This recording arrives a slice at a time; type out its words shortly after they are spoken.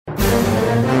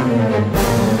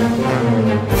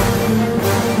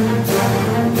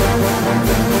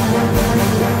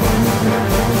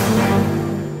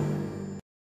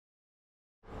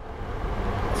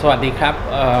สวัสดีครับ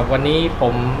วันนี้ผ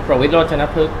มประวิตร โรจน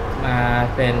พฤกษ์มา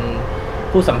เป็น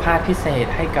ผู้สัมภาษณ์พิเศษ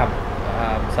ให้กับ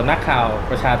สำนักข่าว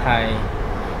ประชาไทย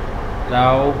แล้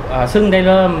วซึ่งได้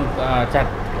เริ่มจัด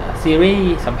ซีรี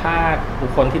ส์สัมภาษณ์บุ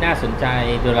คคลที่น่าสนใจ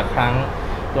เดือนละครั้ง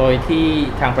โดยที่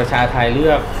ทางประชาไทยเลื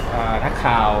อกนัก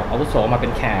ข่าวอาวุโสมาเป็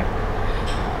นแขก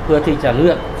เพื่อที่จะเลื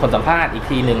อกคนสัมภาษณ์อีก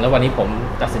ทีหนึ่งแล้ววันนี้ผม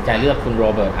ตัดสินใจเลือกคุณโร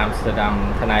เบิร์ต อัมสเตอร์ดัม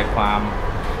ทนายความ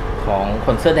ของค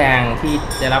นเสื้อแดงที่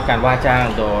ได้รับการว่าจ้าง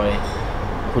โดย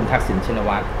คุณทักษิณชิน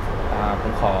วัตรผ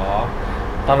มขอ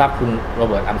ต้อนรับคุณโร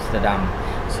เบิร์ต อัมสเตอร์ดัม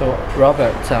So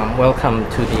Robert, welcome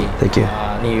to the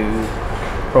new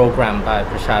program by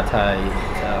Prasha Thai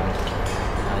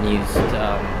news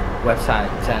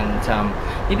website and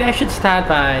maybe I should start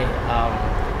by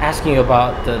asking you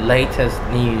about the latest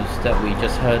news that we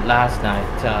just heard last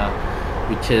night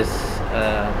which is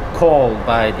called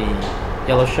by the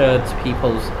Yellow Shirts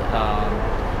People's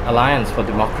Alliance for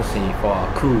Democracy for a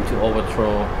coup to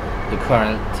overthrow the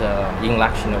current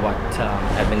Yingluck Shinawat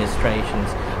administrations.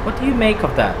 What do you make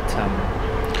of that?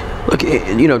 Look,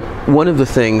 you know, one of the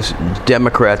things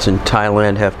Democrats in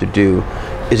Thailand have to do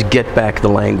is get back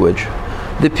the language.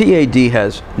 The PAD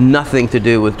has nothing to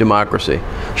do with democracy.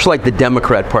 Just like the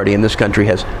Democrat Party in this country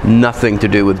has nothing to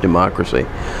do with democracy.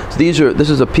 So this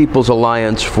is a people's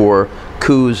alliance for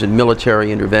coups and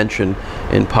military intervention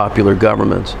in popular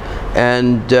governments.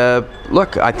 And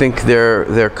look, I think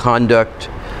their conduct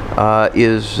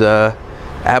is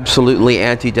absolutely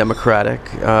anti-democratic.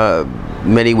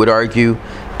 Many would argue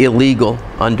illegal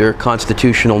under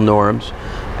constitutional norms.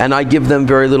 And I give them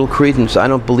very little credence. I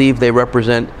don't believe they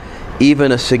represent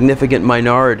even a significant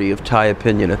minority of Thai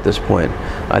opinion at this point.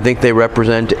 I think they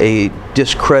represent a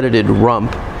discredited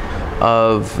rump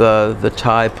of the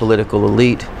Thai political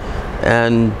elite.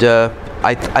 And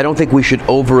I don't think we should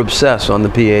over-obsess on the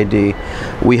PAD.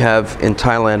 We have in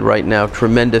Thailand right now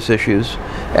tremendous issues,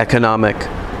 economic,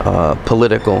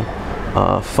 political,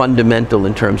 fundamental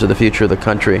in terms of the future of the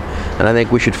country. And I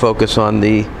think we should focus on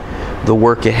the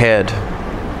work ahead.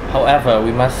 However,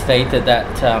 we must state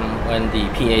that when the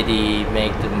PAD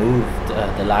made the move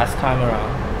the last time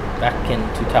around, back in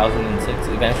 2006,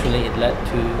 eventually it led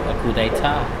to a coup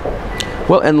d'etat.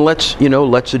 Well, and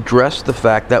let's address the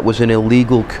fact that was an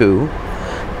illegal coup,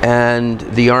 and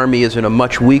the army is in a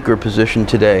much weaker position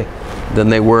today than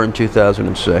they were in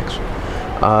 2006.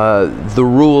 The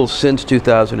rules since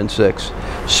 2006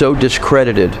 so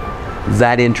discredited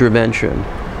that intervention,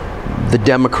 the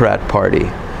Democrat Party,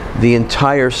 the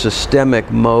entire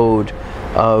systemic mode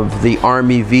of the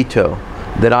army veto,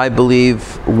 that I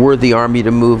believe were the army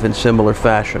to move in similar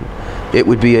fashion, it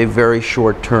would be a very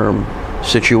short-term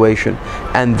situation,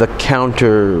 and the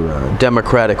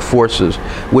counter-democratic forces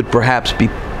would perhaps be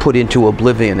put into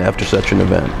oblivion after such an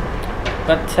event.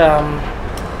 But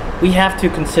we have to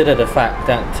consider the fact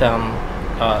that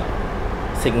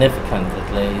significant,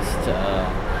 at least,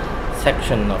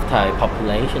 section of Thai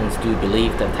populations do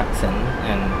believe that Thaksin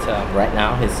and right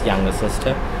now his younger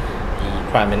sister,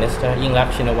 the Prime Minister Yingluck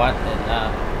Shinawat,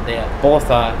 they both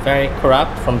are very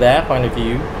corrupt from their point of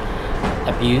view,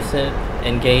 abusive,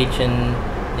 engage in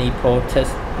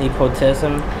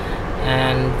nepotism,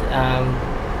 and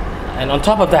on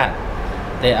top of that,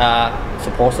 they are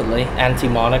supposedly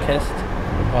anti-monarchist,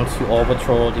 wants to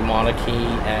overthrow the monarchy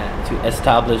and to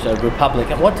establish a republic.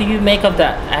 And what do you make of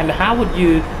that? I mean, how would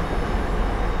you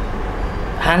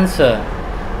answer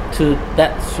to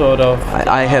that sort of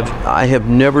I have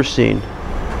never seen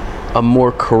a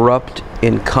more corrupt,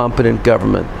 incompetent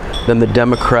government than the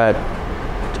Democrat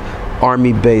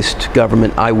army-based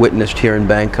government I witnessed here in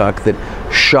Bangkok that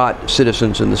shot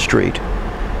citizens in the street.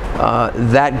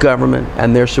 That government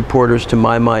and their supporters, to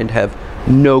my mind, have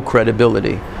no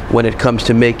credibility when it comes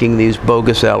to making these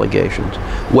bogus allegations.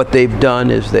 What they've done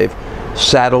is they've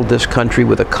saddled this country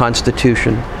with a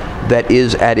constitution that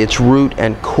is at its root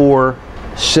and core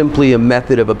simply a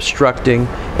method of obstructing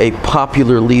a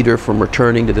popular leader from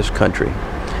returning to this country.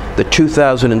 The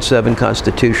 2007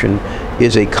 Constitution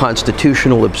is a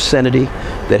constitutional obscenity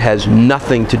that has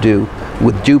nothing to do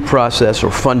with due process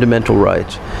or fundamental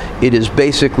rights. It is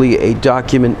basically a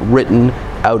document written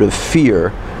out of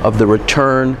fear of the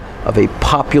return of a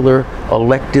popular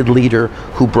elected leader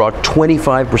who brought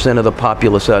 25% of the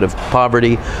populace out of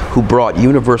poverty, who brought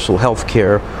universal health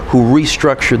care, who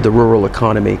restructured the rural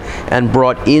economy, and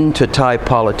brought into Thai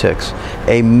politics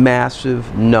a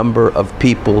massive number of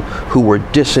people who were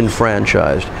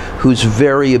disenfranchised, whose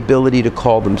very ability to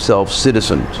call themselves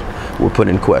citizens were put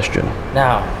in question.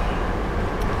 Now,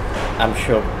 I'm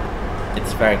sure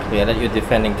it's very clear that you're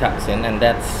defending Thaksin, and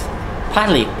that's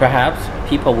partly, perhaps,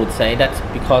 people would say that's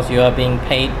because you are being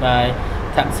paid by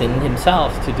Thaksin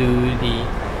himself to do the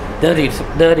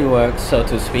dirty work, so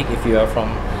to speak, if you are from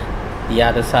the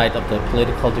other side of the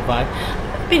political divide.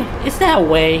 I mean, is there a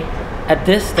way at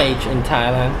this stage in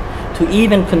Thailand to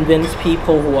even convince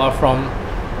people who are from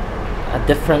a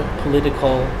different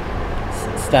political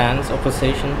stance or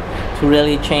position to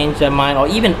really change their mind or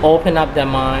even open up their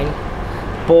mind,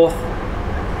 both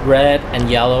red and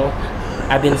yellow?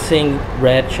 I've been seeing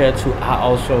red shirts who are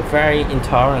also very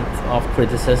intolerant of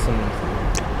criticism.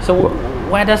 So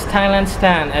where does Thailand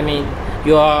stand? I mean,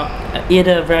 you are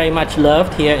either very much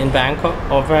loved here in Bangkok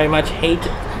or very much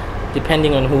hated,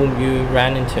 depending on whom you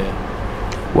ran into.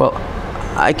 Well,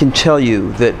 I can tell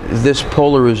you that this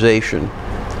polarization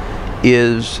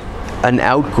is an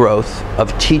outgrowth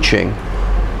of teaching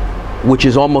which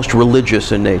is almost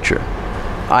religious in nature.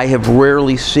 I have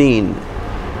rarely seen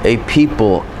a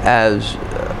people as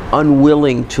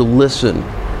unwilling to listen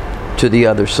to the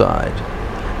other side,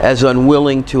 as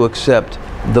unwilling to accept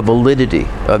the validity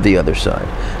of the other side.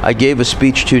 I gave a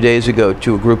speech 2 days ago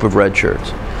to a group of red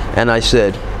shirts, and I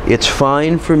said, it's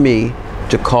fine for me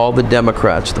to call the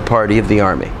Democrats the party of the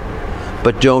army,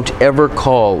 but don't ever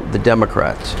call the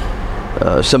Democrats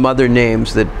some other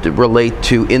names that relate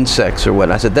to insects or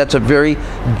what. I said, that's a very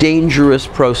dangerous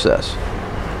process.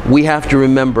 We have to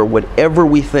remember, whatever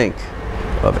we think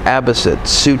of Abbasid,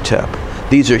 Sutep,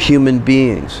 these are human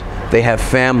beings. They have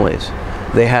families.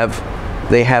 They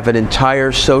have an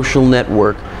entire social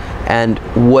network, and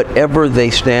whatever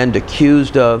they stand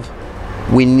accused of,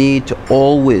 we need to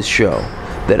always show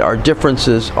that our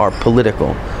differences are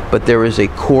political, but there is a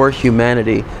core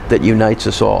humanity that unites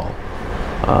us all.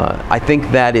 I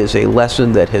think that is a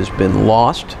lesson that has been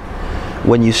lost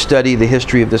when you study the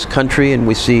history of this country and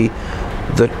we see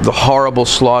the horrible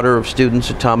slaughter of students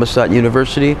at Thammasat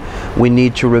University. We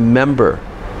need to remember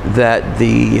that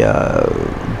the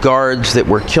guards that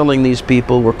were killing these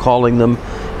people were calling them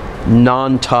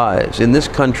non-Thais. In this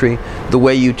country, the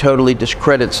way you totally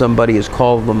discredit somebody is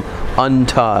call them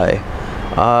un-Thai.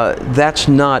 That's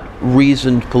not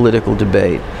reasoned political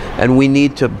debate, and we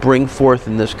need to bring forth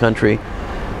in this country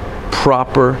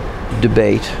proper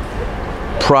debate,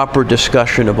 proper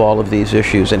discussion of all of these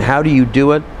issues. And how do you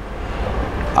do it?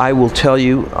 I will tell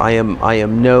you, I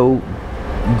am no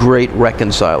great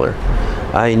reconciler.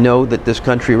 I know that this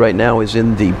country right now is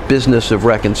in the business of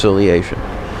reconciliation.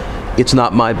 It's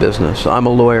not my business. I'm a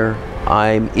lawyer.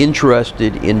 I'm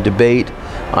interested in debate.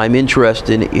 I'm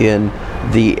interested in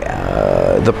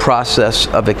the process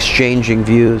of exchanging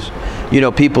views. You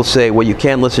know, people say, well, you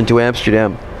can't listen to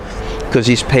Amsterdam because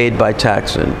he's paid by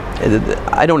Thaksin.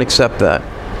 I don't accept that.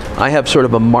 I have sort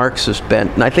of a Marxist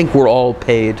bent, and I think we're all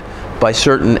paid by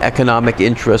certain economic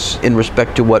interests in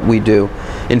respect to what we do.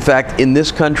 In fact, in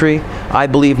this country, I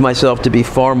believe myself to be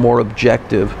far more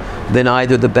objective than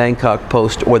either the Bangkok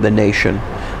Post or the Nation.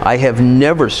 I have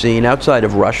never seen, outside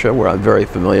of Russia, where I'm very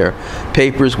familiar,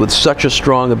 papers with such a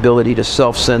strong ability to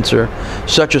self-censor,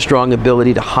 such a strong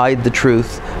ability to hide the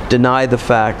truth, deny the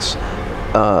facts.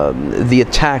 The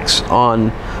attacks on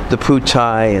the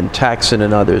Putai and Thaksin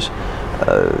and others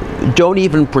don't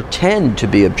even pretend to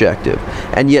be objective.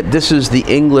 And yet this is the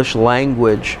English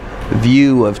language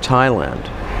view of Thailand,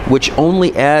 which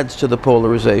only adds to the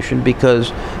polarization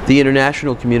because the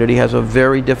international community has a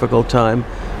very difficult time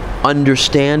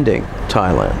understanding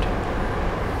Thailand.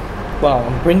 Well,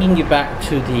 I'm bringing you back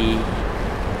to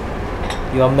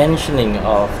your mentioning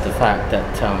of the fact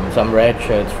that some red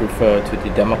shirts refer to the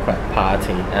Democrat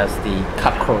Party as the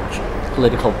cockroach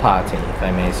political party, if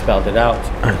I may spell it out.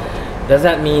 Does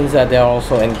that mean that they're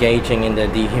also engaging in the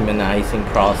dehumanizing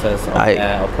process of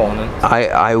their opponents?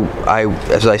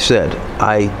 As I said,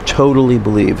 I totally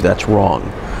believe that's wrong,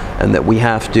 and that we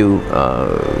have to,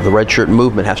 the red shirt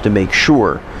movement has to make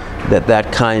sure that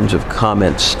that kinds of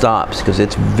comment stops, because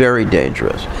it's very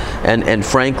dangerous. And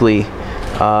frankly,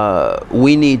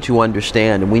 we need to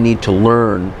understand and we need to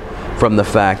learn from the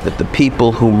fact that the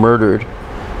people who murdered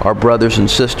our brothers and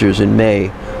sisters in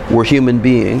May were human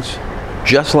beings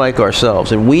just like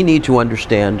ourselves, and we need to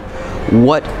understand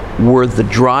what were the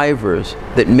drivers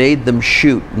that made them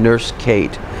shoot Nurse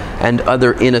Kate and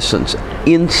other innocents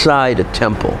inside a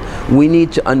temple. We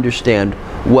need to understand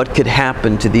what could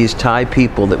happen to these Thai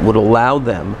people that would allow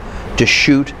them to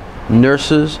shoot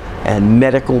nurses and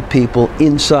medical people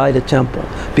inside a temple.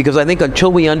 Because I think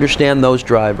until we understand those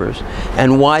drivers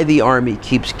and why the army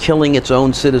keeps killing its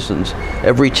own citizens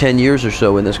every 10 years or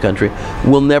so in this country,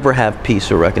 we'll never have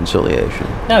peace or reconciliation.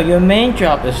 Now, your main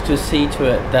job is to see to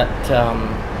it that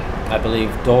I believe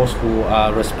those who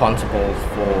are responsible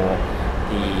for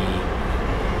the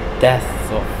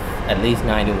death of at least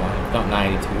 91, if not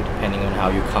 92, depending on how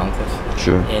you count it.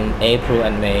 Sure. In April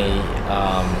and May,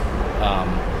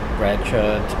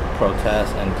 ratchet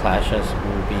protests and clashes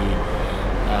will be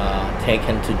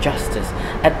taken to justice.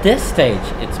 At this stage,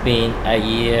 it's been a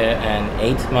year and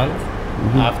 8 months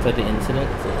after the incident.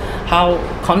 How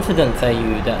confident are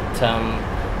you that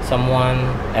someone,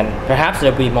 and perhaps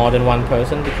there'll be more than one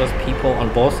person because people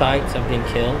on both sides have been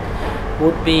killed,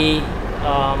 would be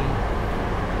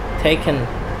taken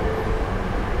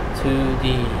to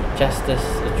the justice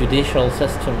judicial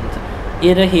system,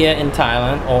 either here in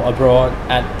Thailand or abroad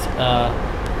at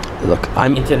Look,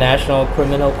 I'm International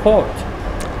Criminal Court?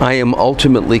 I am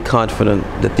ultimately confident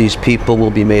that these people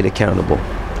will be made accountable.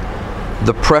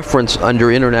 The preference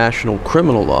under international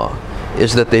criminal law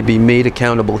is that they be made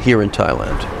accountable here in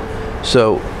Thailand.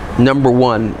 So, number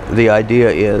one, the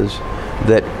idea is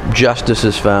that justice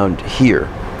is found here.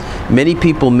 Many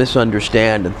people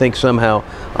misunderstand and think somehow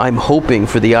I'm hoping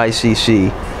for the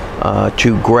ICC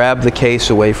to grab the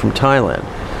case away from Thailand.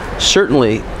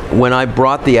 Certainly, when I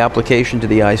brought the application to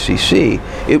the ICC,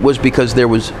 it was because there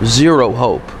was zero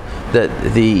hope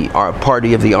that the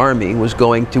party of the army was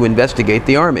going to investigate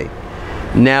the army.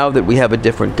 Now that we have a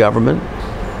different government,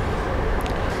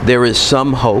 there is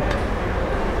some hope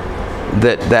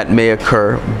that that may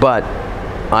occur, but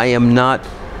I am not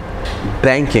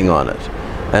banking on it.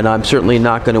 And I'm certainly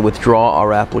not going to withdraw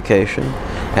our application.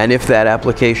 And if that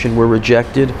application were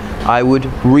rejected, I would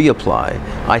reapply.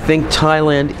 I think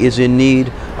Thailand is in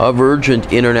need of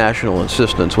urgent international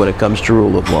assistance when it comes to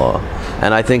rule of law.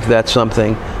 And I think that's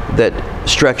something that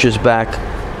stretches back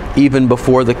even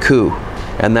before the coup.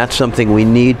 And that's something we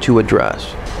need to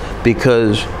address,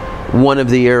 because one of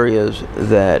the areas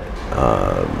that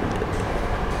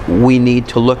we need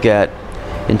to look at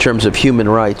in terms of human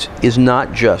rights is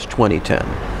not just 2010,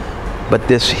 but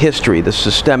this history, the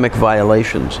systemic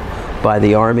violations by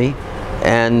the army,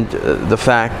 and the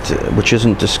fact, which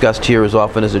isn't discussed here as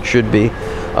often as it should be,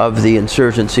 of the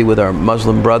insurgency with our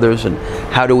Muslim brothers, and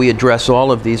how do we address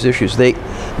all of these issues.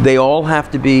 They all have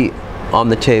to be on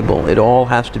the table. It all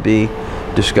has to be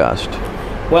discussed.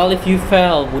 Well, if you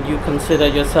fail, would you consider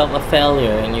yourself a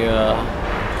failure in your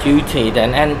duty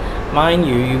then? And mind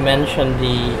you, you mentioned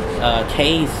the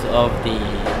case of the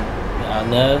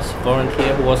nurse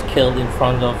volunteer who was killed in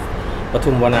front of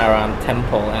Pathum Wanaram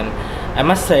temple, and I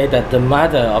must say that the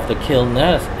mother of the killed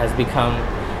nurse has become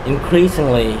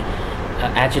increasingly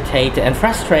agitated and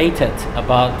frustrated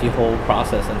about the whole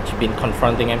process, and she's been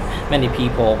confronting many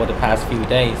people over the past few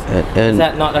days. And is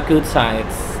that not a good sign?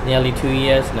 It's nearly 2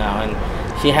 years now, and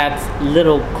she had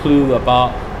little clue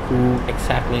about who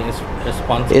exactly is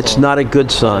responsible. It's not a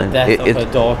good sign. For the death of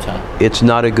her daughter. It's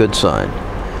not a good sign.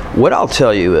 What I'll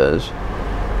tell you is,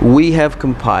 we have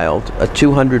compiled a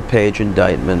 200-page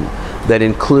indictment that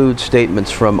includes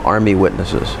statements from Army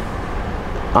witnesses.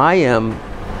 I am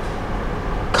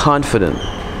confident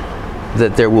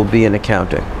that there will be an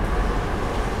accounting.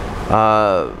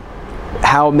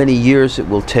 How many years it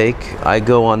will take, I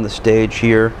go on the stage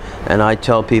here and I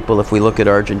tell people, if we look at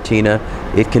Argentina,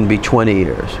 it can be 20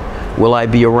 years. Will I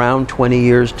be around 20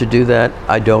 years to do that?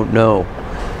 I don't know.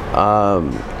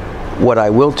 What I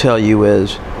will tell you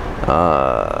is,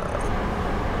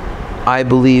 I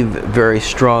believe very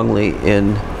strongly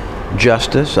in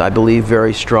justice. I believe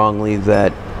very strongly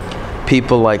that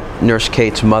people like Nurse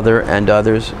Kate's mother and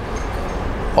others,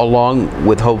 along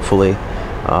with hopefully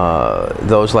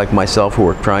those like myself who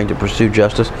are trying to pursue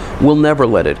justice, will never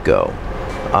let it go.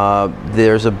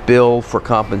 There's a bill for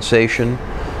compensation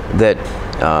that,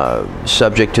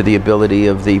 subject to the ability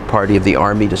of the party of the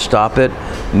army to stop it,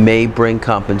 may bring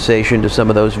compensation to some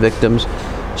of those victims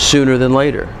sooner than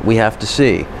later. We have to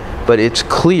see. But it's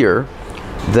clear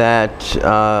that,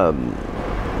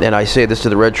 and I say this to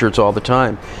the red shirts all the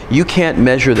time, you can't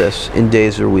measure this in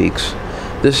days or weeks.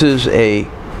 This is a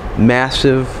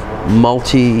massive,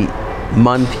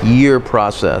 multi-month, year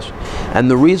process. And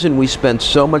the reason we spent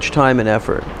so much time and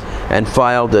effort and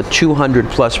filed a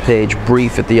 200-plus page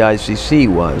brief at the ICC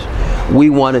was, we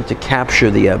wanted to capture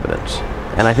the evidence.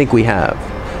 And I think we have.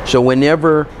 So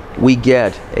whenever we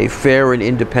get a fair and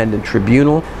independent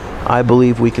tribunal, I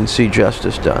believe we can see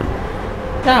justice done.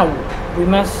 Now, we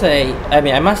must say,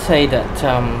 I must say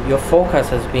that your focus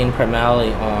has been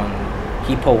primarily on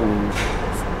people who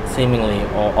seemingly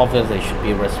or obviously should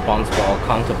be responsible or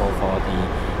accountable for the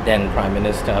then Prime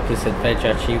Minister Pisit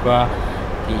Vejachiwa,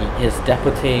 his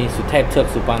deputy Suthep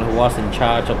Thauksuban, who was in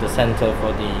charge of the Center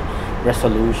for the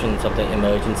Resolutions of the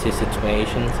Emergency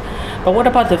Situations. But what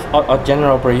about the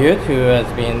General Prayut, who has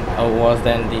been was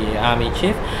then the army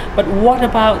chief? But what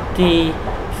about the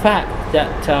fact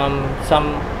that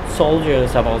some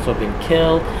soldiers have also been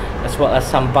killed, as well as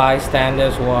some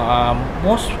bystanders who are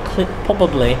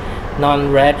probably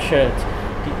non-red shirts.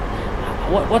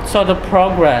 What sort of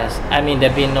progress? I mean,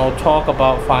 there's been no talk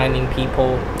about finding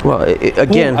people. Well,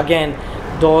 again,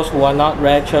 those who are not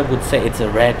red shirt would say it's a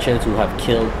red shirt who have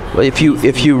killed. Well, if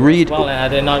you read, well, are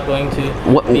they not going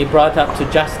to be brought up to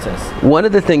justice? One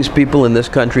of the things people in this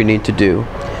country need to do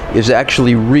is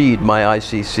actually read my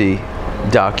ICC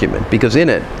document, because in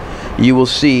it you will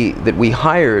see that we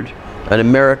hired an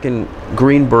American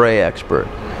Green Beret expert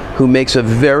who makes a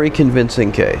very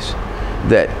convincing case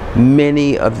that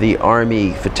many of the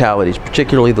Army fatalities,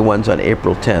 particularly the ones on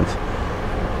April 10th,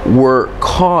 were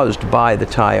caused by the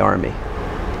Thai Army.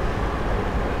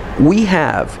 We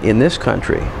have in this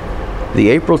country the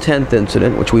April 10th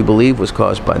incident, which we believe was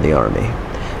caused by the Army,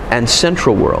 and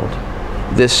Central World,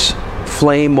 this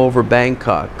flame over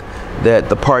Bangkok that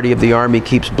the party of the Army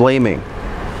keeps blaming.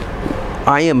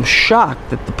 I am shocked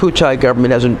that the Pheu Thai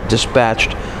government hasn't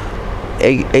dispatched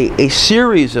a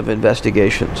series of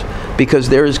investigations, because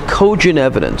there is cogent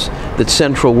evidence that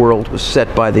Central World was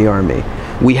set by the Army.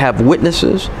 We have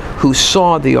witnesses who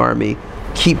saw the Army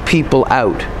keep people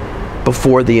out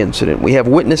before the incident. We have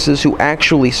witnesses who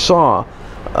actually saw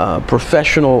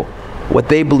what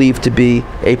they believe to be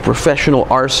a professional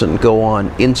arson go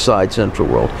on inside Central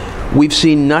World. We've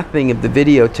seen nothing of the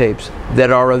videotapes that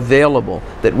are available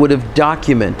that would have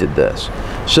documented this.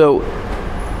 So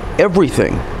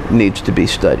everything needs to be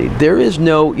studied. There is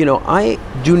no, I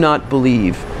do not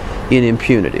believe in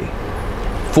impunity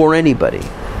for anybody,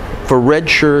 for red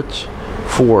shirts,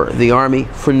 for the Army,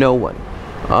 for no one.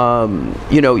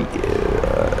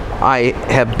 I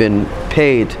have been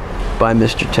paid by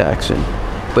Mr. Taxon,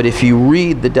 but if you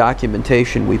read the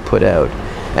documentation we put out,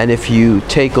 and if you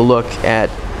take a look at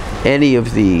any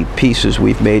of the pieces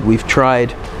we've made, we've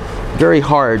tried very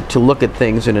hard to look at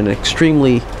things in an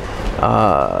extremely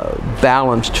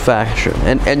balanced fashion.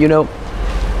 And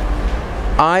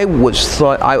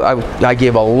I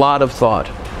gave a lot of thought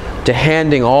to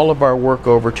handing all of our work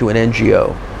over to an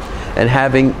NGO and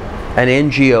having an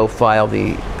NGO file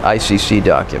the ICC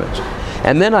documents.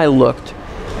 And then I looked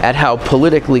at how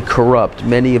politically corrupt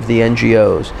many of the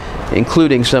NGOs,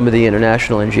 including some of the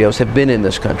international NGOs, have been in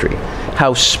this country,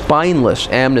 how spineless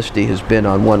Amnesty has been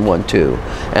on 112.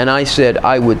 And I said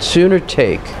I would sooner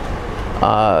take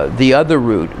the other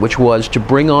route, which was to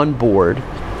bring on board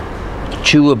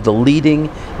two of the leading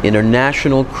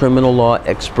international criminal law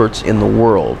experts in the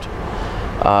world,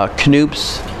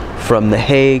 Knoops from The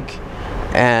Hague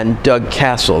and Doug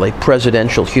Castle, a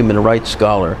presidential human rights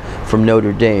scholar from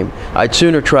Notre Dame. I'd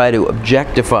sooner try to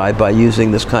objectify by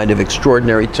using this kind of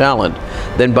extraordinary talent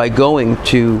than by going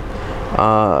to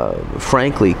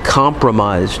frankly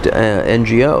compromised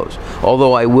NGOs.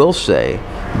 Although I will say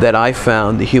that I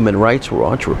found the Human Rights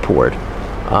Watch report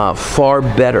far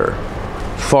better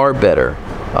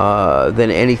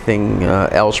than anything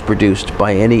else produced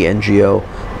by any NGO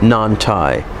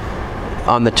non-Thai.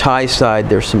 On the Thai side,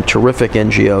 there's some terrific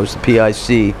NGOs. The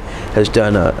PIC has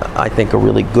done, I think, a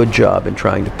really good job in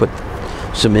trying to put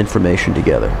some information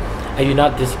together. Are you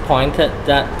not disappointed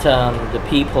that the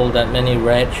people that many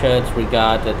red shirts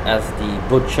regarded as the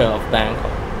butcher of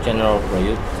Bangkok, General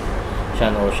Prayut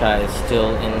Chan-o-cha, is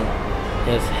still in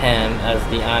his hand as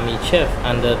the army chief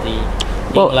under the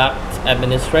Yingluck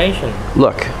administration?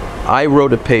 Look, I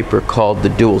wrote a paper called The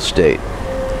Dual State.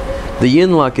 The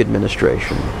Yingluck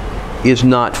administration is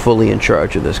not fully in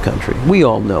charge of this country. We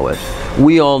all know it.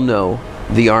 We all know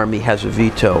the Army has a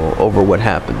veto over what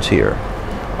happens here.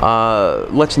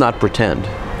 Let's not pretend.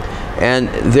 And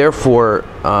therefore,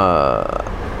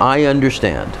 I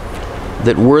understand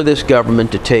that were this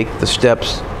government to take the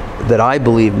steps that I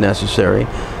believe necessary,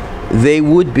 they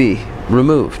would be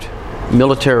removed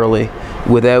militarily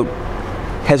without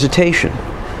hesitation.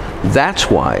 That's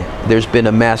why there's been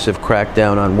a massive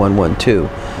crackdown on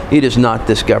 112. It is not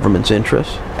this government's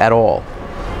interest at all.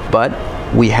 But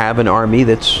we have an army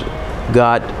that's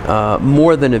got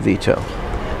more than a veto.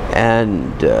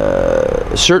 And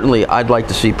certainly I'd like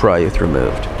to see Prayut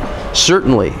removed.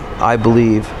 Certainly I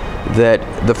believe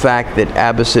that the fact that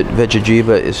Abhisit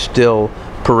Vejjajiva is still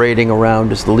parading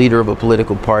around as the leader of a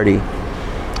political party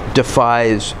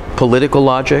defies political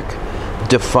logic,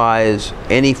 defies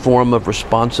any form of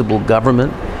responsible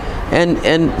government,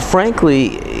 and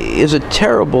frankly is a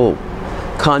terrible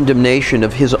condemnation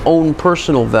of his own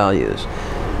personal values.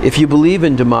 If you believe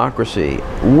in democracy,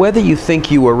 whether you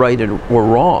think you are right or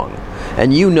wrong,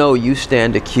 and you know you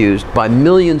stand accused by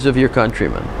millions of your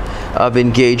countrymen of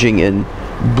engaging in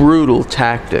brutal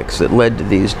tactics that led to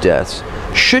these deaths,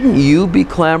 shouldn't you be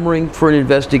clamoring for an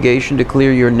investigation to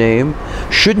clear your name?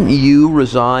 Shouldn't you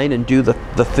resign and do the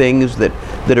things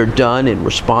that are done in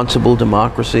responsible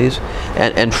democracies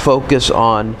and focus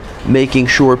on making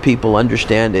sure people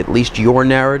understand at least your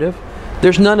narrative?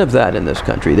 There's none of that in this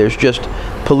country. There's just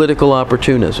political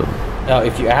opportunism. Now,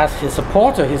 if you ask his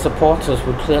supporters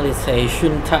would clearly say,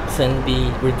 shouldn't Thaksin be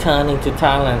returning to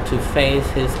Thailand to face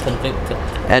his convicted?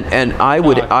 And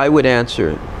I would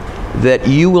answer that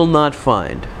you will not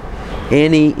find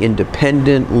any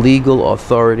independent legal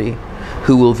authority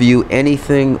who will view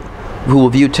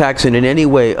Thaksin in any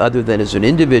way other than as an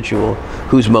individual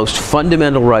whose most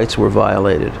fundamental rights were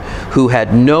violated, who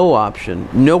had no option,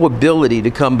 no ability to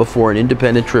come before an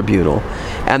independent tribunal.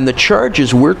 And the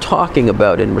charges we're talking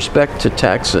about in respect to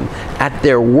Thaksin, at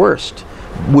their worst,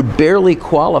 would barely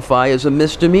qualify as a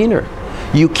misdemeanor.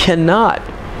 You cannot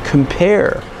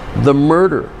compare the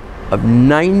murder of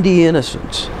 90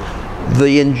 innocents,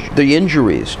 the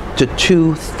injuries to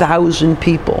 2,000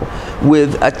 people,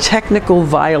 with a technical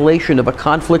violation of a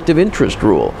conflict of interest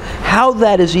rule. How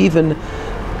that is even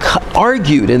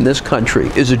argued in this country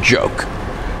is a joke.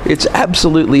 It's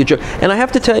absolutely a joke. And I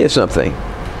have to tell you something.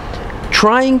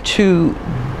 Trying to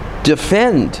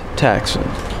defend Thaksin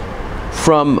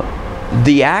from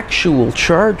the actual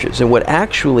charges and what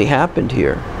actually happened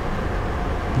here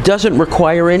doesn't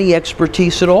require any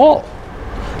expertise at all,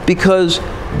 because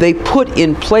they put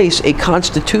in place a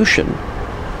constitution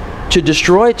to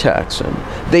destroy Thaksin.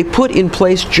 They put in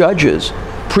place judges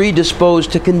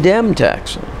predisposed to condemn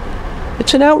Thaksin.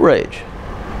 It's an outrage.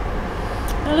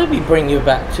 Now let me bring you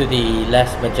back to the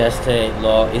less majestic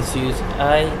law issues.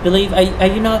 I believe, are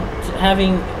you not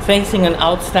facing an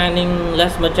outstanding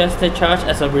less majestic charge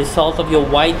as a result of your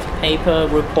white paper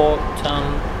report?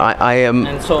 I am.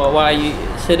 And so why are you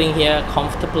sitting here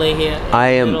comfortably here in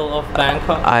the middle of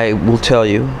Bangkok? I will tell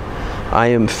you, I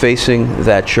am facing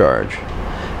that charge.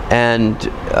 And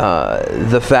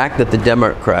the fact that the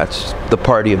Democrats, the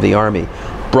party of the army,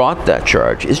 brought that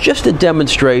charge is just a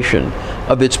demonstration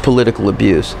of its political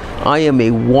abuse. I am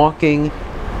a walking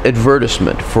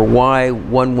advertisement for why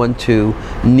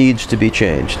 112 needs to be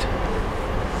changed.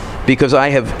 Because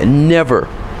I have never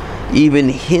even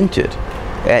hinted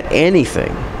at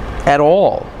anything at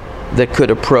all that could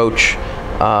approach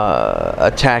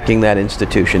attacking that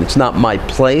institution. It's not my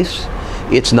place.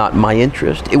 It's not my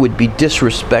interest. It would be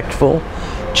disrespectful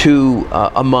to,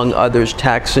 among others,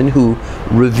 Thaksin, who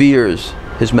reveres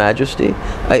His Majesty.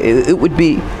 It would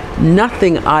be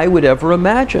nothing I would ever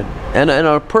imagine. And on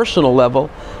a personal level,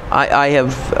 I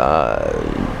have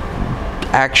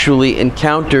actually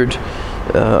encountered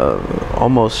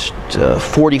almost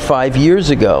 45 years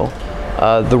ago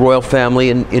the royal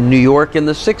family in New York in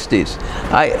the 60s.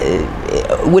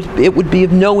 It would be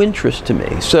of no interest to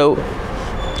me. So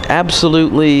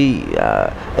absolutely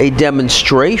a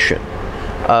demonstration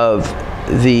of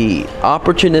the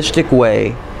opportunistic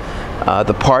way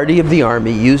the party of the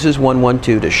army uses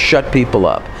 112 to shut people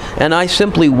up. And I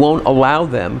simply won't allow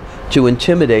them to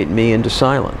intimidate me into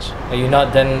silence. Are you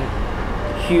not then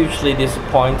hugely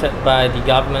disappointed by the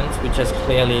government, which has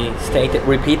clearly stated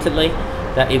repeatedly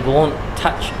that it won't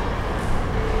touch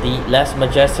the less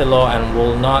majestic law and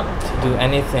will not do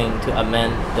anything to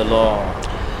amend the law?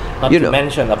 Not to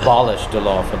mention abolish the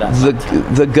law for that matter.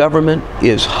 The government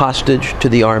is hostage to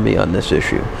the army on this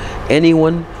issue.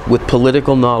 Anyone with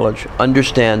political knowledge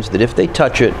understands that if they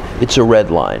touch it, it's a red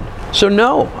line. So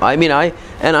no, I mean,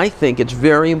 I think it's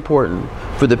very important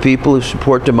for the people who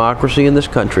support democracy in this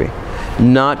country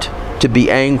not to be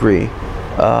angry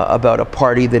about a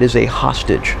party that is a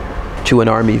hostage to an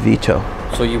army veto.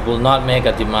 So you will not make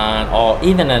a demand or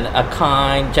even a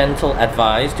kind, gentle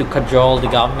advice to cajole the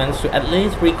governments to at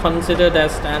least reconsider their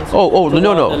stance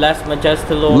no. the less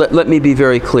majestic law? Let me be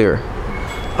very clear.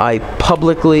 I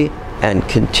publicly and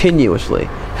continuously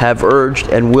have urged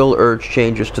and will urge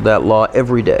changes to that law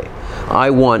every day. I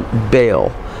want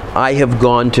bail. I have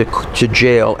gone to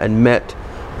jail and met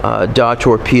Da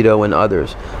Torpedo and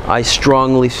others. I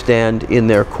strongly stand in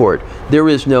their court. There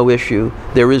is no issue.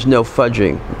 There is no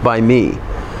fudging by me.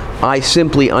 I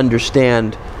simply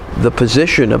understand the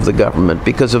position of the government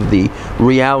because of the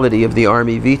reality of the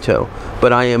army veto.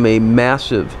 But I am a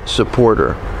massive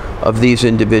supporter of these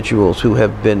individuals who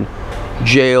have been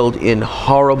jailed in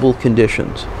horrible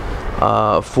conditions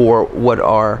for what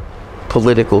are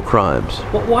political crimes.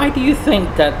 Well, why do you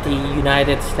think that the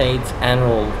United States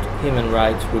annual human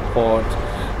rights report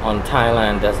on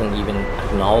Thailand doesn't even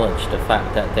acknowledge the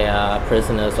fact that they are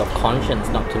prisoners of conscience,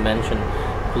 not to mention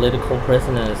political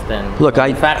prisoners? Then look,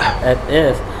 the fact that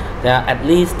is there are at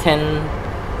least 10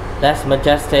 less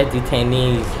majestic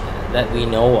detainees that we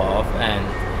know of, and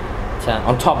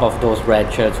on top of those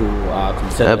red shirts who are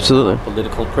considered Absolutely.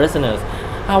 Political prisoners.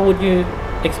 How would you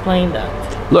explain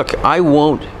that? Look, I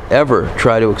won't ever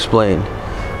try to explain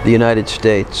the United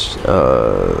States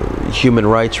Human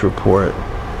Rights Report.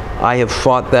 I have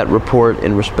fought that report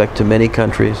in respect to many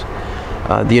countries.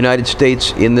 The United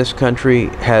States in this country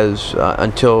has,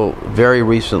 until very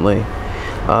recently,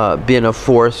 been a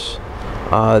force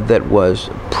that was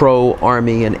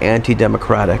pro-army and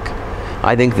anti-democratic.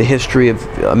 I think the history of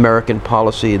American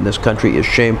policy in this country is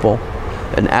shameful,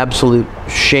 an absolute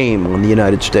shame on the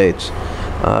United States,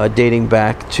 dating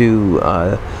back to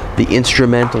the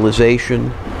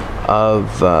instrumentalization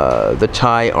of the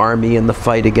Thai army in the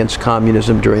fight against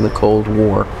communism during the Cold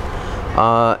War.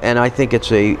 And I think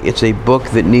it's a book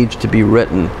that needs to be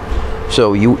written.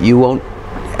 So you won't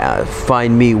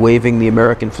find me waving the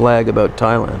American flag about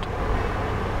Thailand.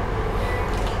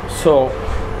 So,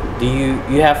 do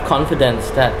you have confidence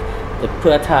that the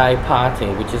Pheu Thai party,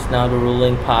 which is now the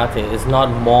ruling party, is not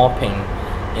morphing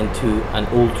into an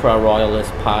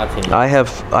ultra-royalist party? I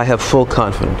have full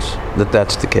confidence that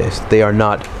that's the case. They are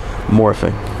not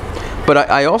morphing. But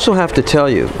I also have to tell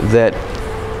you that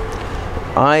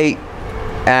I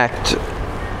act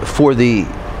for the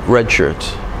red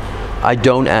shirts. I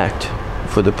don't act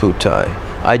for the Pheu Thai.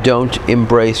 I don't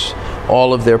embrace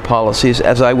all of their policies,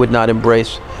 as I would not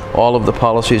embrace all of the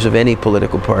policies of any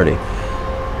political party.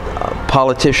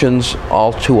 Politicians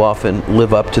all too often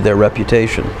live up to their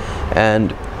reputation,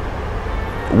 and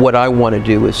what I want to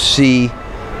do is see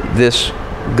this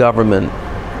government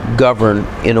govern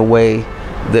in a way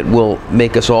that will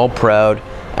make us all proud,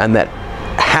 and that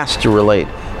has to relate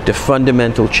to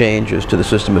fundamental changes to the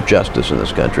system of justice in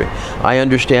this country. I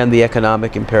understand the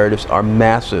economic imperatives are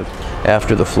massive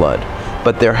after the flood,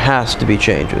 but there has to be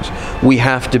changes. We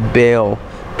have to bail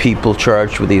people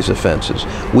charged with these offenses.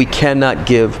 We cannot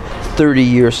give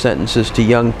 30-year sentences to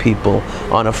young people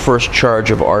on a first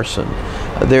charge of arson.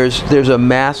 There's a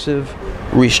massive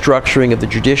restructuring of the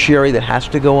judiciary that has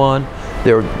to go on.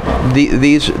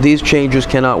 These changes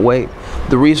cannot wait.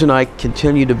 The reason I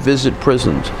continue to visit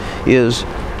prisons is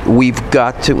we've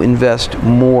got to invest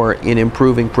more in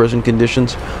improving prison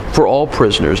conditions for all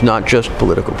prisoners, not just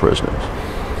political prisoners.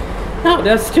 Now,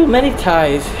 there's still many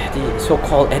Thais, the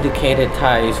so-called educated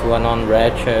Thais who are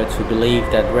non-red shirts, who believe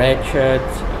that red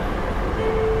shirts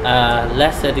are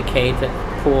less educated,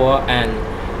 poor, and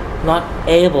not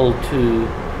able to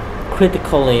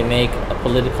critically make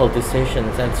political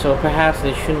decisions, and so perhaps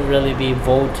they shouldn't really be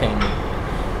voting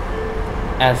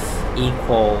as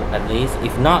equal, at least.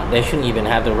 If not, they shouldn't even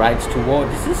have the rights to vote.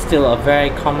 This is still a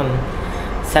very common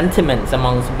sentiment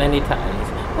amongst many Thais.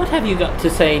 What have you got to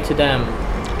say to them?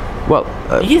 Well,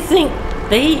 do you think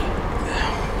they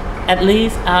at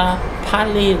least are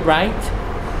partly right?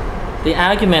 The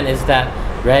argument is that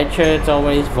red shirts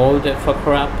always voted for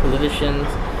corrupt politicians.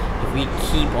 If we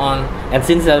keep on, and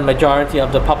since the majority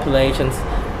of the populations,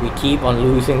 we keep on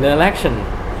losing the election.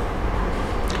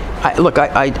 Look,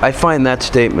 I find that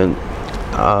statement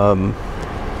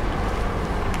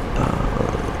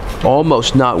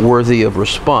almost not worthy of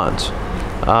response.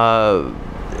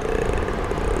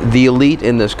 The elite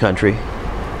in this country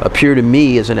appear to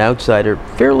me, as an outsider,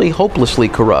 fairly hopelessly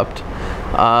corrupt.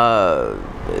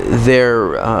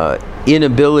 Their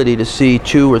inability to see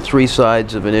two or three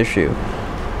sides of an issue,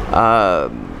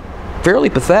 fairly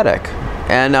pathetic.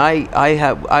 And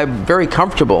I'm very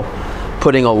comfortable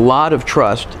putting a lot of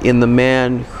trust in the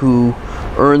man who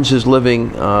earns his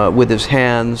living with his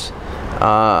hands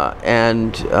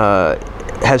and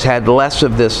has had less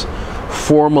of this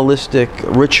formalistic,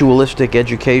 ritualistic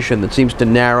education that seems to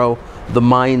narrow the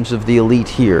minds of the elite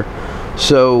here.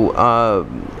 So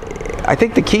I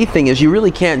think the key thing is you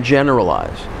really can't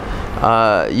generalize.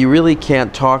 You really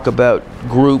can't talk about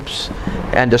groups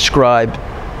and ascribe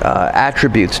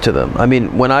attributes to them. I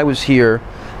mean, when I was here,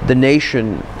 The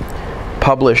Nation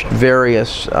published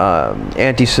various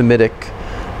anti-Semitic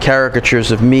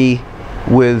caricatures of me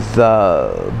with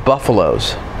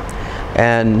buffaloes,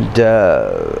 and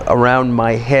around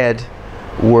my head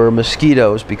were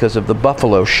mosquitoes because of the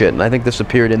buffalo shit, and I think this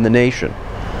appeared in The Nation.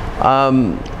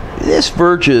 This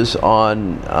verges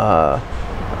on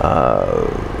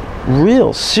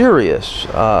real serious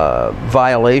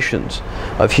violations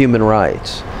of human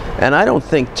rights, and I don't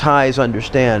think Thais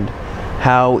understand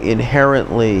how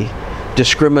inherently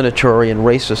discriminatory and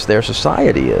racist their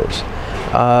society is.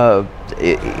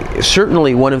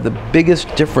 Certainly one of the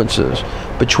biggest differences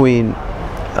between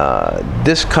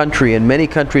this country and many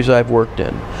countries I've worked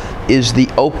in is the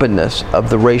openness of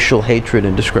the racial hatred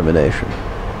and discrimination.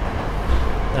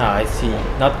 I see.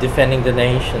 Not defending the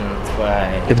nation.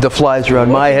 Why? If the flies are on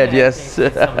my head, yes.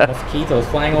 Some mosquitoes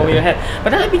flying over your head.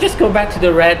 But let me just go back to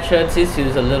the red shirts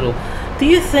issues a little. Do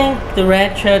you think the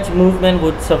red shirts movement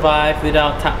would survive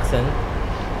without Thaksin?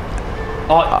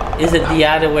 Or is it the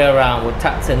other way around? Would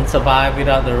Thaksin survive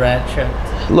without the red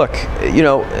shirt? Look, you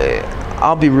know,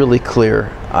 I'll be really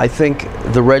clear. I think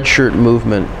the red shirt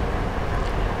movement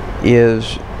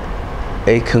is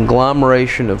a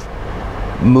conglomeration of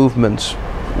movements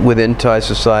within Thai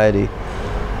society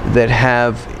that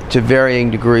have, to varying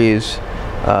degrees,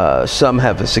 some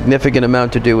have a significant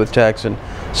amount to do with Thaksin,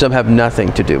 some have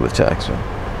nothing to do with Thaksin.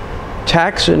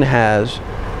 Thaksin has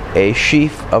a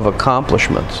sheaf of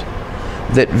accomplishments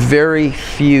that very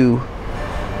few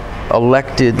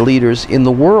elected leaders in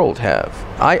the world have.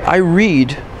 I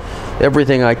read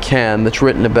everything I can that's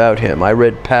written about him. I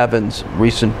read Pavin's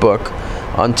recent book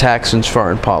on Thaksin's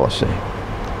foreign policy,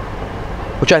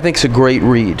 which I think is a great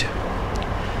read.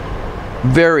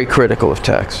 Very critical of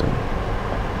Thaksin.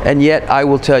 And yet, I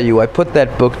will tell you, I put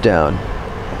that book down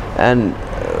and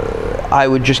I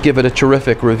would just give it a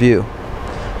terrific review,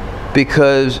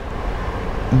 because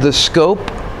the scope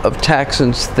of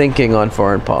Thaksin's thinking on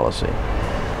foreign policy,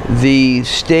 the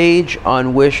stage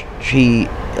on which he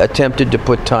attempted to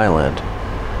put Thailand,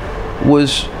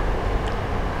 was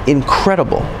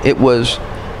incredible. It was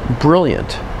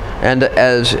brilliant. And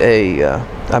as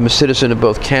I'm a citizen of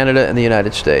both Canada and the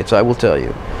United States, I will tell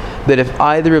you that if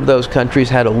either of those countries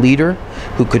had a leader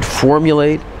who could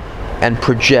formulate and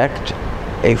project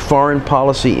a foreign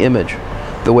policy image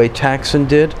the way Thaksin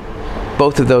did,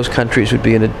 both of those countries would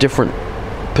be in a different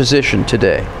position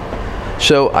today.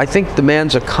 So I think the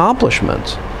man's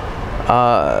accomplishments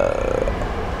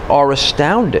are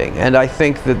astounding, and I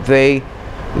think that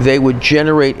they would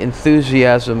generate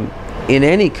enthusiasm in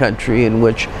any country in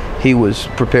which he was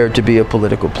prepared to be a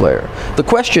political player. The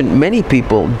question many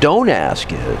people don't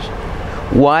ask is,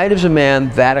 why does a man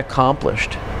that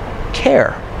accomplished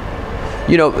care?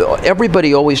 You know,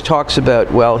 everybody always talks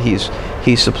about, well, he's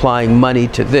supplying money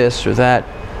to this or that.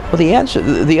 Well, the answer,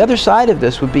 the other side of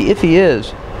this would be, if he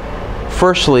is,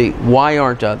 firstly, why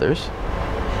aren't others?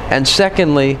 And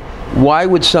secondly, why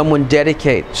would someone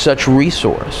dedicate such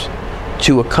resource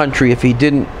to a country if he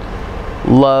didn't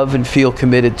love and feel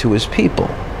committed to his people?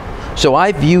 So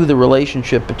I view the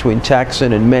relationship between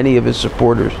Thaksin and many of his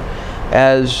supporters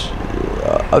as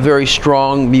a very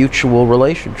strong mutual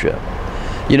relationship.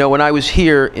 You know, when I was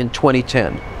here in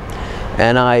 2010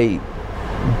 and I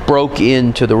broke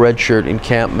into the red shirt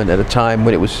encampment at a time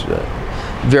when it was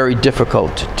very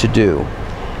difficult to do,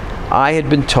 I had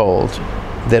been told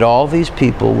that all these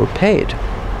people were paid.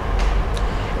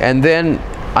 And then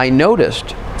I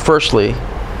noticed, firstly,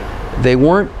 they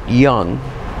weren't young,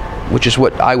 which is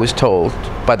what I was told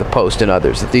by the Post and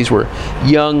others, that these were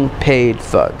young paid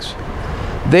thugs.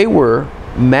 They were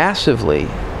massively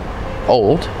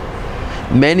old,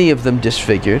 many of them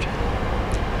disfigured,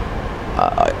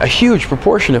 a huge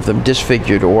proportion of them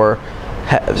disfigured or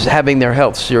having their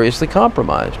health seriously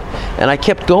compromised. And I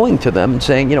kept going to them and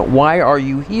saying, you know, why are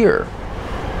you here?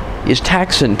 Is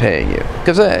Thaksin paying you?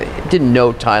 Because I didn't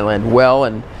know Thailand well,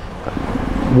 and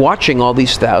watching all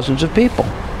these thousands of people.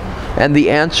 And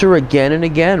the answer again and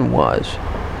again was,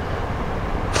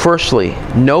 firstly,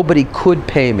 nobody could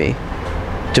pay me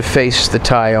to face the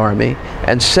Thai army,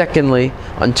 and secondly,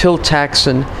 until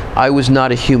Thaksin, I was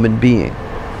not a human being.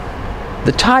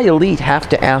 The Thai elite have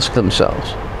to ask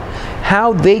themselves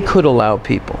how they could allow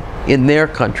people in their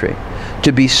country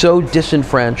to be so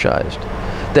disenfranchised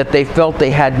that they felt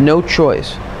they had no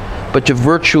choice but to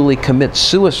virtually commit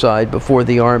suicide before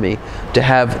the army to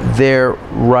have their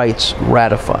rights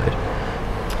ratified.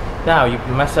 Now, you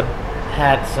must have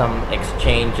had some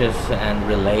exchanges and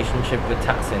relationship with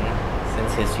Thaksin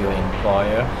since he's your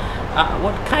employer.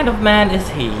 What kind of man is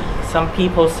he? Some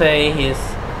people say he's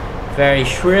very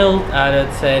shrill,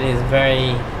 others said he's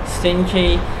very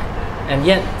stingy, and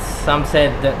yet some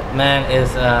said that man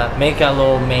is a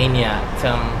megalomaniac.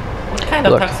 What kind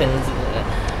of Thaksin?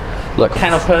 Look,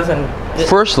 kind of person?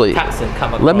 Firstly, Thaksin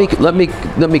come across?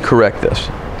 let me correct this.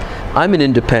 I'm an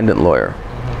independent lawyer.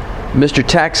 Mr.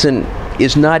 Thaksin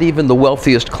is not even the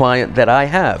wealthiest client that I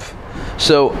have,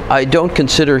 so I don't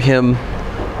consider him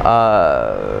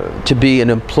to be an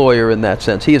employer in that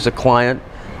sense. He is a client,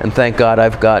 and thank God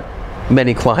I've got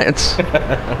many clients.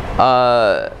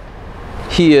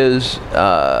 He is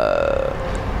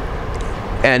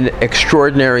an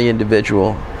extraordinary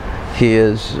individual. He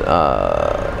is,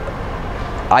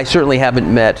 I certainly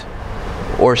haven't met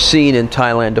or seen in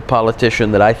Thailand a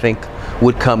politician that I think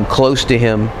would come close to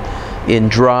him in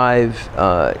drive,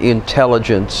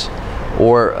 intelligence,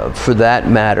 or for that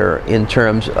matter, in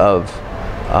terms of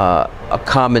a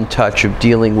common touch of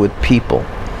dealing with people,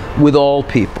 with all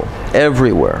people,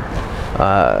 everywhere.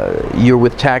 You're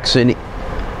with Thaksin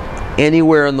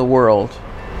anywhere in the world,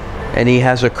 and he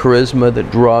has a charisma that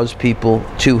draws people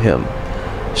to him.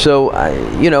 So,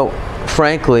 you know,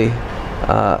 frankly,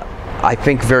 I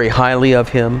think very highly of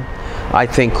him. I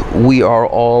think we are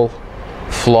all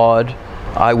flawed.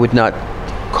 I would not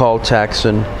call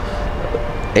Thaksin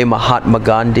a Mahatma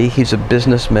Gandhi. He's a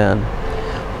businessman.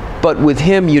 But with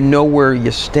him, you know where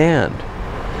you stand,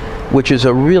 which is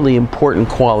a really important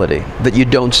quality that you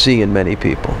don't see in many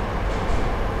people.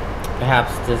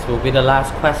 Perhaps this will be the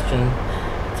last question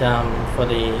for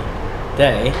the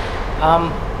day.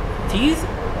 Do you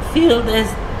feel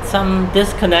there's some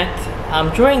disconnect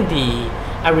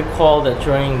I recall that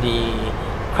during the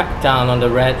crackdown on the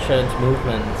red shirts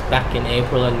movement back in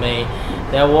April and May,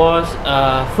 there was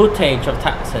footage of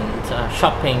Thaksin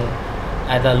shopping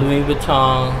at a Louis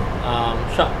Vuitton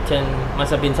shop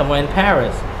must have been somewhere in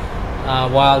Paris,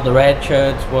 while the red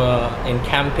shirts were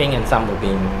encamping and some were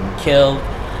being killed.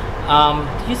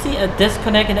 Do you see a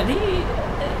disconnect in that?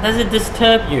 Does it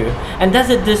disturb you? And does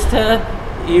it disturb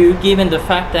you given the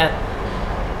fact that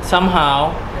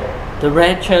somehow the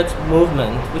red shirts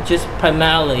movement, which is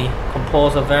primarily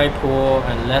composed of very poor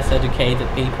and less educated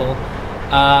people,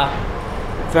 are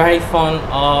very fond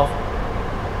of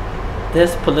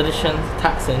this politician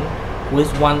Thaksin, who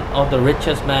is one of the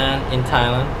richest men in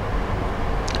Thailand?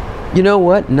 You know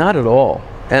what? Not at all.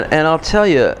 And I'll tell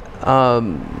you,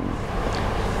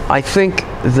 I think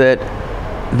that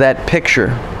that picture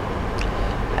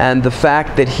and the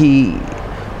fact that he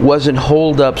wasn't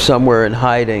holed up somewhere in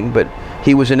hiding, but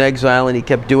he was in exile and he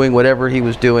kept doing whatever he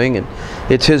was doing, and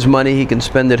it's his money, he can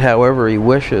spend it however he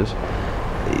wishes.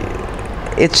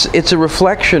 It's a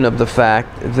reflection of the fact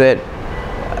that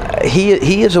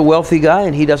he is a wealthy guy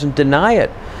and he doesn't deny it.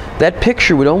 That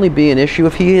picture would only be an issue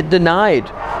if he had denied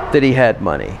that he had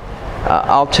money.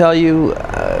 I'll tell you,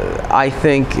 I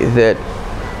think that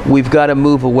we've got to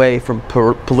move away from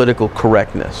political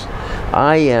correctness.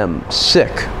 I am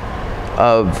sick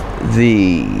of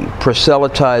the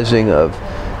proselytizing of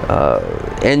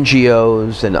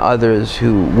NGOs and others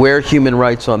who wear human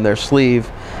rights on their sleeve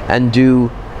and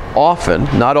do often,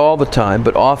 not all the time,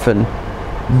 but often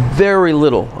very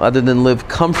little other than live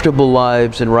comfortable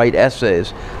lives and write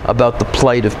essays about the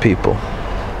plight of people.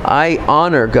 I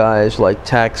honor guys like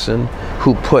Thaksin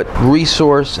who put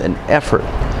resource and effort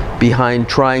behind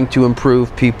trying to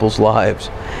improve people's lives.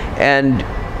 And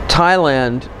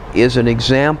Thailand is an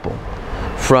example,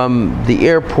 from the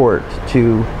airport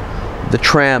to the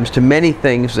trams to many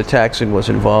things that Thaksin was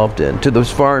involved in, to those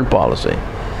foreign policy.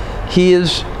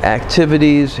 His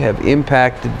activities have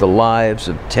impacted the lives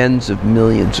of tens of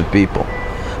millions of people,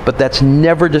 but that's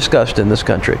never discussed in this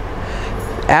country.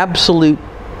 Absolute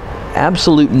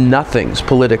nothings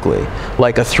politically,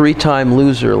 like a three-time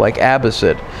loser like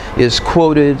Abbasid, is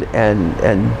quoted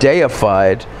and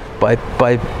deified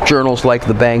by journals like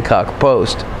the Bangkok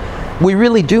Post. We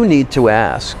really do need to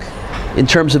ask, in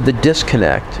terms of the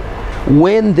disconnect,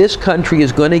 when this country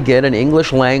is going to get an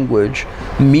English language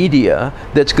media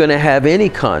that's going to have any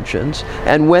conscience,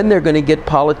 and when they're going to get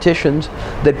politicians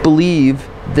that believe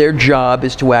their job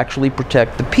is to actually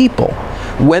protect the people,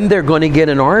 when they're going to get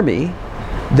an army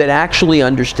that actually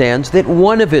understands that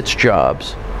one of its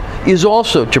jobs is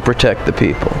also to protect the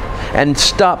people, and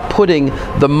stop putting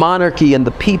the monarchy and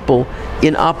the people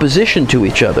in opposition to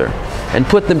each other and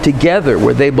put them together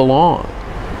where they belong.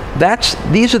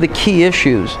 These are the key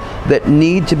issues that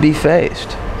need to be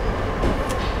faced.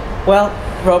 Well,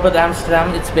 Robert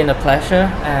Amsterdam, it's been a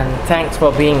pleasure, and thanks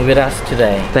for being with us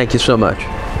today. Thank you so much.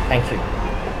 Thank you.